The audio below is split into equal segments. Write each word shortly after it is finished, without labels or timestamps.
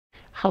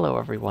Hello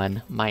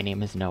everyone, my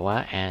name is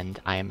Noah and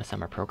I am a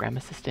summer program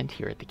assistant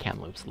here at the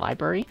Kamloops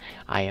Library.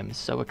 I am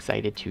so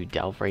excited to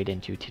delve right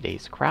into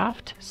today's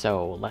craft,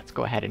 so let's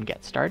go ahead and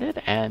get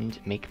started and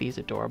make these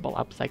adorable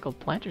upcycled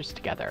planters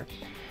together.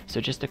 So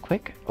just a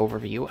quick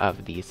overview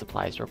of the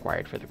supplies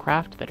required for the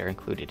craft that are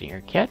included in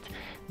your kit.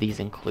 These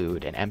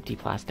include an empty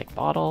plastic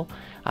bottle,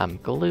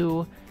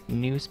 glue,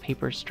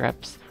 newspaper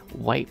strips,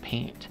 white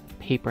paint,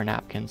 paper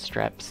napkin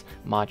strips,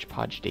 Mod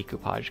Podge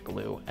decoupage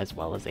glue, as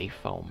well as a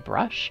foam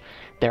brush.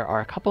 There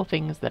are a couple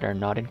things that are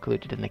not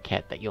included in the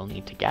kit that you'll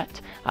need to get,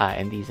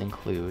 and these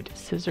include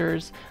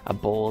scissors, a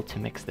bowl to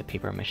mix the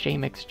paper mache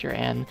mixture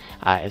in,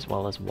 as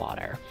well as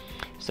water.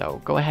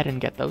 So go ahead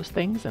and get those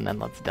things, and then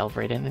let's delve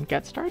right in and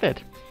get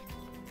started.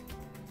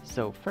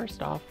 So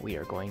first off, we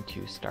are going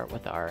to start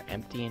with our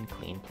empty and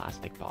clean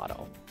plastic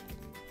bottle.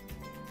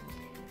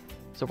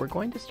 So we're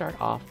going to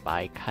start off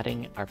by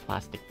cutting our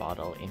plastic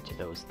bottle into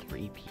those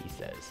 3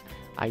 pieces.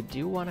 I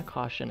do want to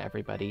caution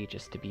everybody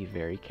just to be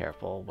very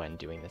careful when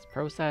doing this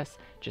process,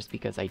 just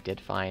because I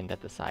did find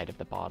that the side of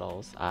the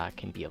bottles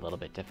can be a little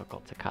bit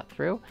difficult to cut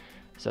through.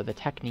 So the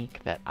technique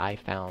that I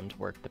found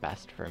worked the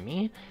best for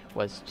me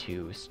was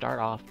to start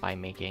off by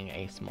making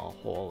a small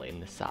hole in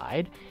the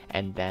side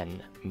and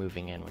then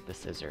moving in with the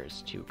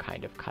scissors to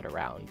kind of cut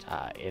around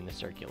in a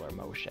circular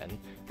motion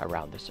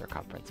around the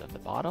circumference of the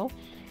bottle.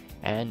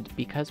 And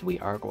because we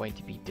are going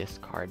to be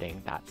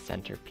discarding that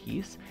center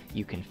piece,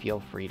 you can feel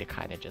free to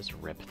kind of just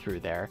rip through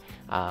there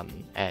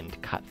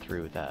and cut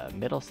through the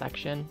middle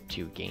section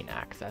to gain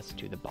access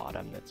to the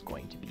bottom that's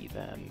going to be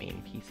the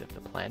main piece of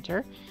the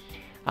planter.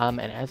 And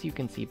as you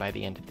can see by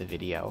the end of the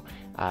video,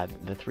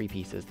 the 3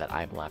 pieces that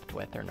I'm left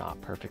with are not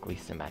perfectly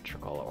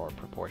symmetrical or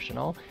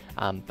proportional,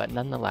 but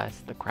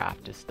nonetheless the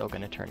craft is still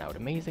going to turn out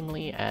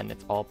amazingly, and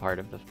it's all part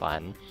of the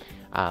fun.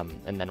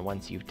 And then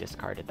once you've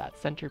discarded that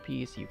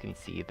centerpiece, you can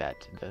see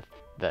that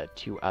the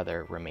 2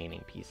 other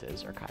remaining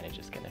pieces are kind of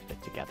just going to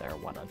fit together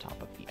one on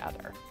top of the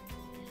other.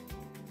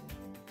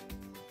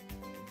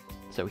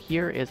 So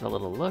here is a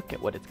little look at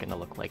what it's going to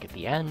look like at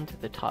the end.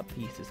 The top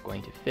piece is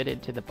going to fit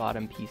into the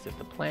bottom piece of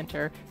the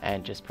planter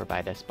and just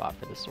provide a spot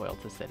for the soil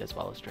to sit, as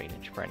well as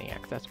drainage for any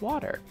excess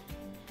water.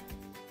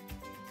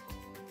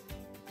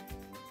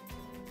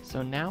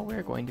 So now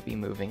we're going to be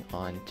moving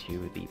on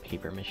to the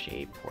paper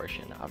mache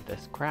portion of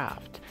this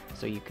craft.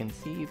 So you can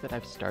see that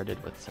I've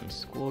started with some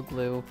school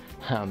glue.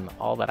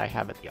 All that I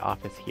have at the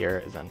office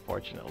here is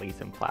unfortunately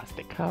some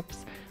plastic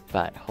cups,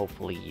 but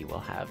hopefully you will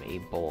have a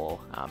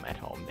bowl at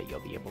home that you'll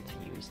be able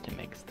to use to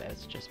mix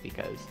this, just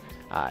because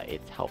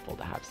it's helpful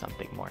to have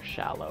something more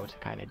shallow to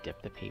kind of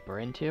dip the paper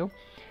into.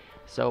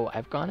 So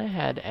I've gone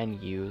ahead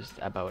and used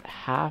about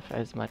half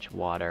as much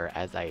water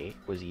as I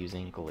was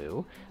using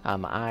glue.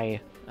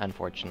 I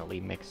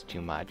unfortunately mixed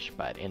too much,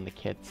 but in the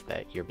kits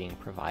that you're being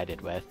provided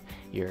with,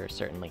 you're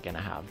certainly going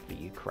to have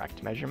the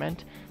correct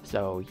measurement.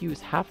 So use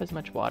half as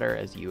much water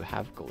as you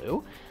have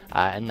glue,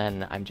 and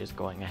then I'm just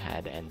going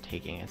ahead and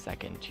taking a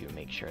second to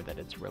make sure that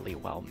it's really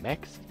well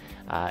mixed.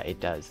 It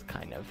does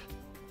kind of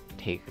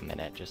take a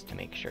minute just to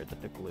make sure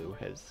that the glue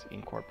has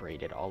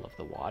incorporated all of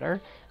the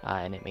water,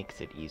 and it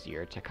makes it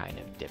easier to kind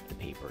of dip the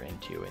paper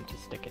into and to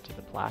stick it to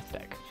the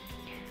plastic.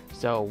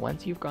 So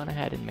once you've gone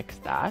ahead and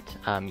mixed that,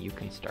 you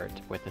can start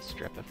with a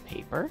strip of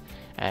paper,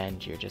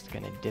 and you're just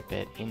going to dip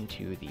it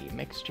into the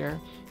mixture.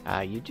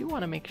 You do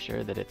want to make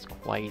sure that it's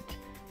quite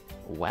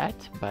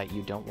wet, but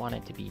you don't want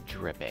it to be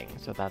dripping,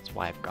 so that's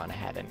why I've gone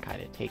ahead and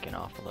kind of taken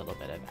off a little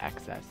bit of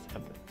excess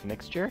of the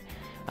mixture.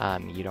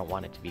 You don't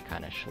want it to be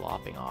kind of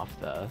slopping off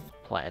the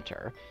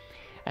planter.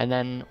 And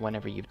then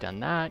whenever you've done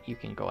that, you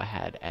can go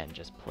ahead and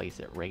just place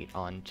it right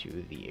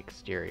onto the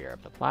exterior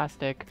of the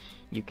plastic.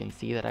 You can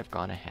see that I've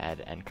gone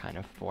ahead and kind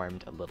of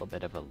formed a little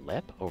bit of a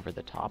lip over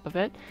the top of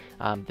it.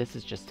 This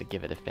is just to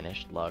give it a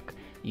finished look.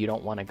 You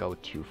don't want to go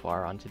too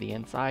far onto the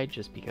inside,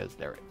 just because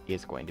there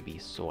is going to be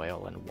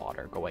soil and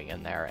water going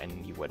in there,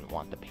 and you wouldn't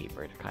want the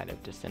paper to kind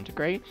of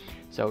disintegrate.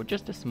 So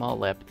just a small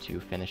lip to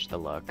finish the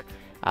look.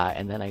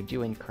 And then I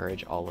do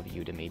encourage all of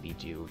you to maybe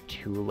do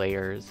 2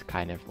 layers,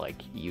 kind of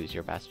like use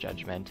your best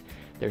judgment.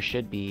 There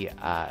should be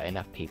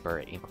enough paper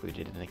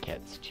included in the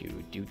kits to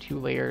do 2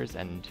 layers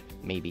and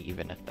maybe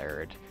even a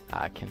 3rd,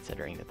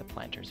 considering that the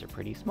planters are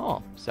pretty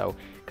small. So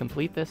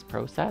complete this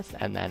process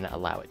and then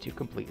allow it to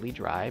completely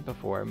dry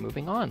before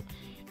moving on.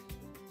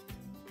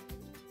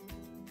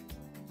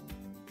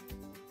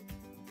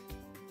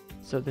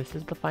 So this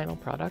is the final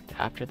product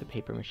after the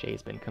paper mache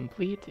has been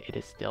complete. It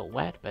is still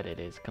wet, but it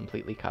is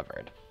completely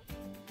covered.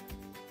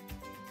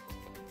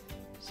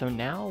 So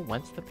now,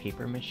 once the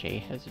paper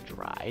mache has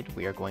dried,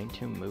 we are going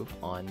to move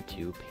on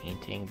to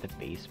painting the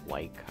base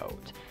white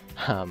coat.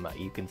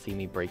 You can see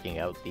me breaking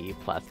out the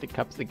plastic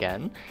cups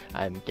again.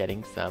 I'm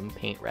getting some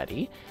paint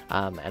ready.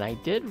 And I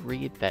did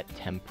read that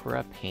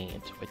tempera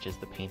paint, which is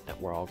the paint that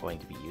we're all going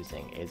to be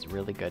using, is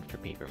really good for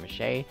paper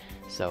mache.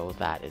 So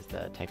that is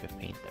the type of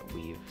paint that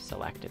we've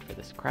selected for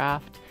this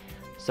craft.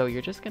 So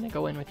you're just going to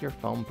go in with your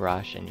foam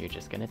brush, and you're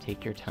just going to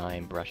take your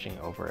time brushing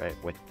over it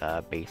with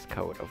the base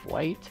coat of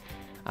white.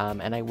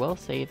 And I will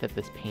say that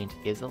this paint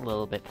is a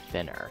little bit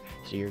thinner,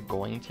 so you're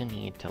going to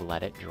need to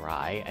let it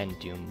dry and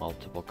do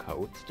multiple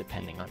coats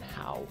depending on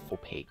how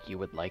opaque you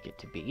would like it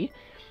to be.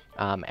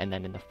 And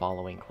then in the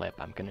following clip,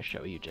 I'm going to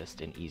show you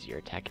just an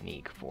easier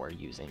technique for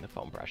using the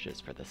foam brushes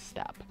for this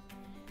step.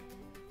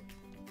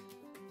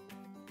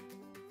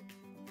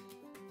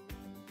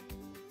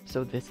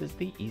 So this is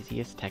the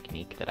easiest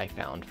technique that I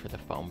found for the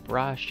foam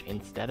brush.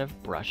 Instead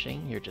of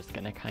brushing, you're just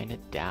going to kind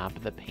of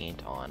dab the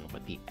paint on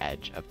with the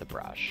edge of the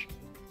brush.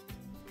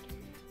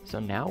 So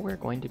now we're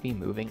going to be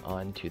moving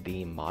on to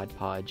the Mod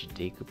Podge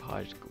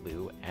decoupage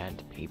glue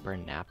and paper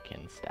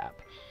napkin step.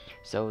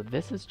 So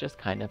this is just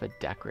kind of a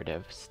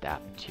decorative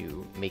step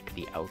to make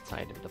the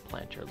outside of the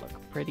planter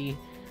look pretty.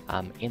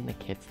 In the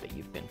kits that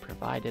you've been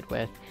provided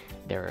with,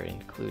 there are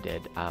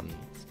included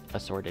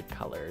assorted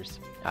colors,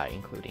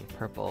 including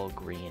purple,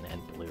 green,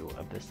 and blue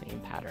of the same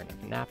pattern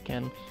of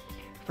napkin.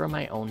 For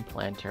my own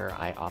planter,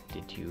 I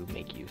opted to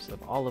make use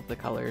of all of the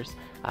colors,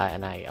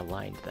 and I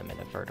aligned them in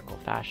a vertical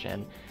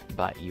fashion,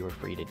 but you are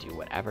free to do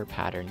whatever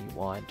pattern you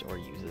want, or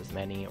use as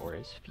many or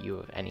as few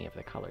of any of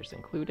the colors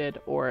included,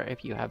 or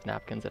if you have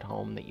napkins at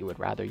home that you would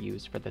rather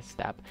use for this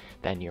step,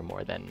 then you're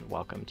more than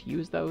welcome to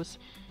use those.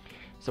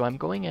 So I'm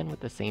going in with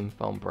the same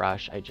foam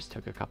brush. I just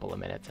took a couple of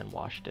minutes and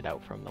washed it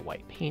out from the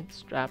white paint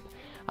strip.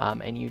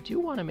 And you do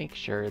want to make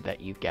sure that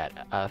you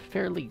get a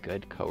fairly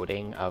good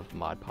coating of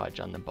Mod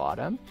Podge on the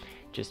bottom,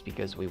 just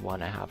because we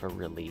want to have a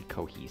really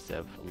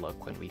cohesive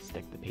look when we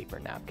stick the paper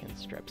napkin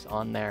strips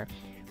on there.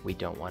 We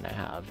don't want to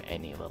have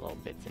any little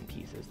bits and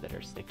pieces that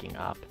are sticking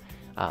up,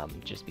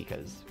 just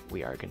because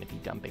we are going to be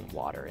dumping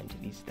water into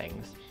these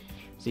things.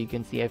 So you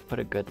can see I've put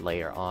a good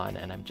layer on,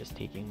 and I'm just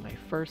taking my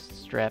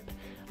first strip,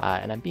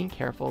 and I'm being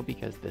careful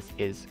because this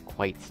is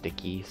quite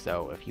sticky,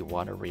 so if you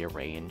want to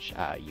rearrange,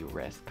 you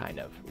risk kind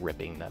of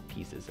ripping the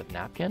pieces of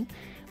napkin,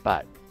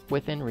 but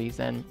within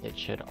reason, it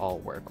should all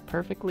work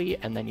perfectly,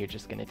 and then you're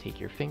just going to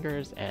take your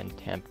fingers and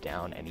tamp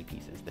down any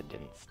pieces that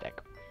didn't stick.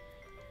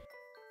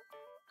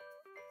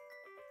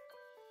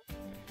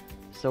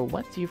 So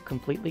once you've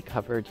completely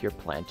covered your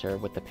planter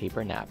with the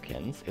paper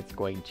napkins, it's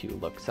going to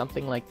look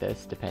something like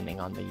this depending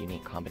on the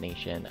unique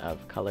combination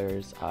of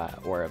colors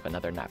or of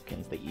another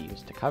napkins that you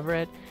use to cover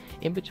it.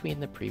 In between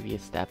the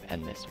previous step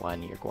and this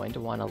one, you're going to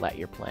want to let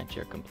your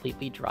planter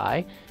completely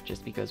dry,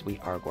 just because we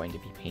are going to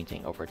be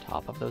painting over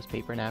top of those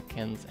paper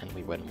napkins and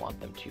we wouldn't want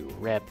them to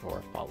rip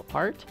or fall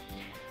apart.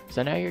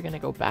 So now you're going to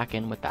go back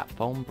in with that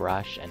foam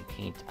brush and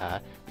paint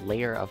a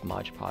layer of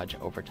Mod Podge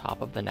over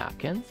top of the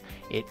napkins.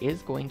 It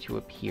is going to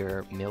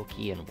appear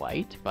milky and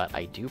white, but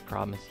I do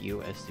promise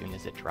you as soon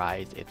as it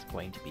dries, it's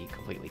going to be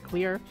completely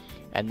clear.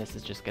 And this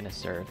is just going to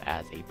serve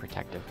as a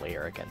protective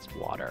layer against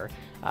water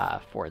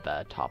for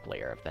the top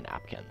layer of the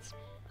napkins.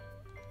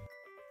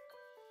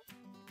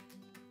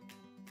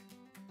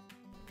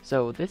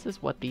 So this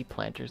is what the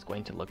planter is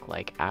going to look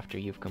like after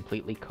you've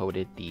completely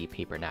coated the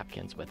paper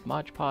napkins with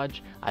Mod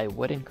Podge. I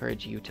would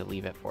encourage you to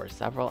leave it for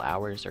several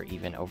hours or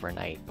even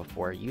overnight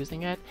before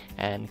using it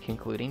and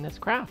concluding this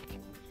craft.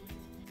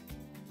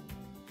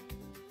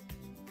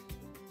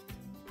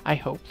 I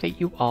hope that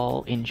you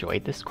all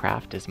enjoyed this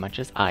craft as much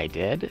as I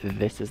did.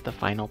 This is the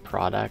final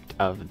product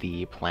of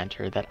the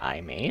planter that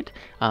I made.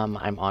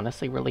 I'm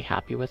honestly really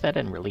happy with it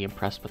and really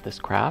impressed with this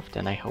craft,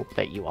 and I hope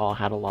that you all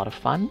had a lot of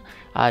fun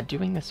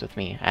doing this with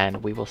me,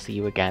 and we will see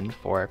you again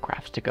for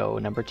Crafts to Go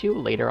number 2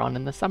 later on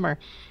in the summer.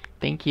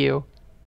 Thank you!